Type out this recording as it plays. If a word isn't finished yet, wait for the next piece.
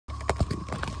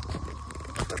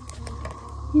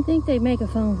You think they'd make a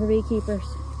phone for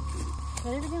beekeepers.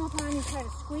 But every single time you try to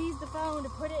squeeze the phone to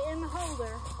put it in the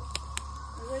holder,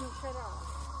 it wouldn't shut off.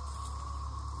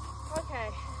 Okay.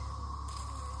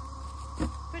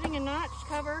 Putting a notch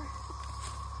cover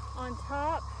on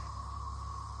top.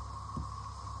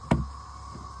 It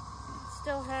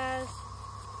still has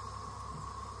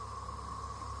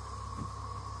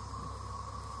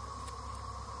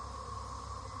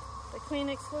the clean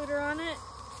excluder on it.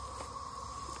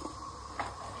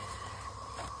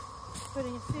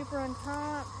 Putting a super on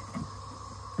top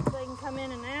so they can come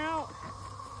in and out.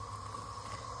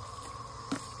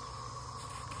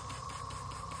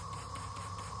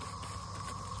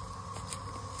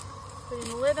 Putting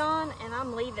the lid on, and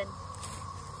I'm leaving.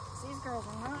 These girls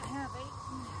are not happy.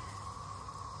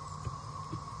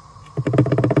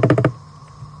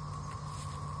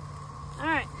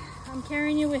 Alright, I'm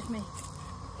carrying you with me.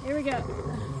 Here we go.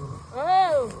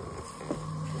 Oh!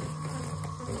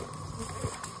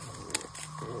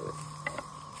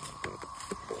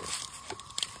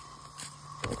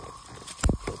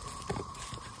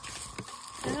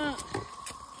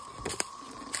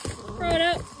 Throw it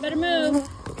up, better move.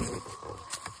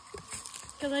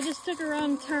 Because I just took a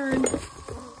wrong turn.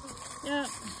 Yep.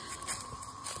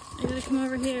 I gotta come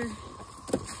over here.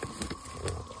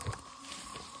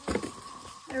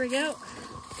 There we go.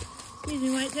 Excuse me,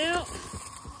 whitetail.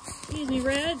 Excuse me,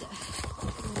 red.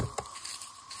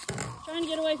 Trying to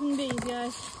get away from the bees,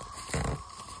 guys.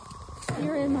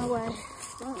 You're in my way.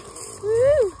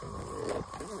 Woo!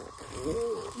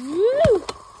 Woo!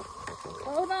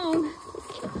 Hold on.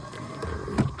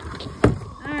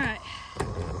 Alright.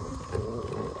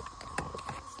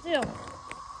 Still.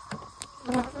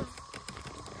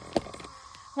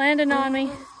 Landing on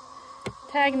me.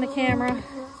 Tagging the camera.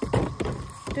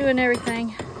 Doing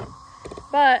everything.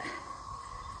 But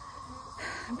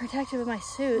I'm protected with my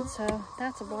suit, so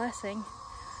that's a blessing.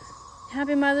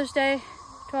 Happy Mother's Day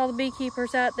to all the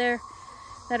beekeepers out there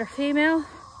that are female.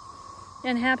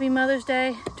 And happy Mother's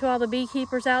Day to all the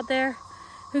beekeepers out there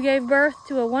who gave birth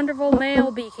to a wonderful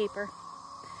male beekeeper.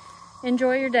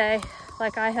 Enjoy your day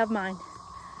like I have mine.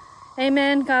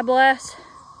 Amen. God bless.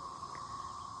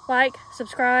 Like,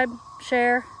 subscribe,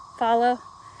 share, follow.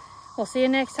 We'll see you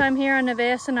next time here on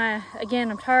Nevaeh Seniah.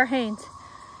 Again, I'm Tara Haynes.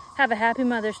 Have a happy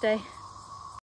Mother's Day.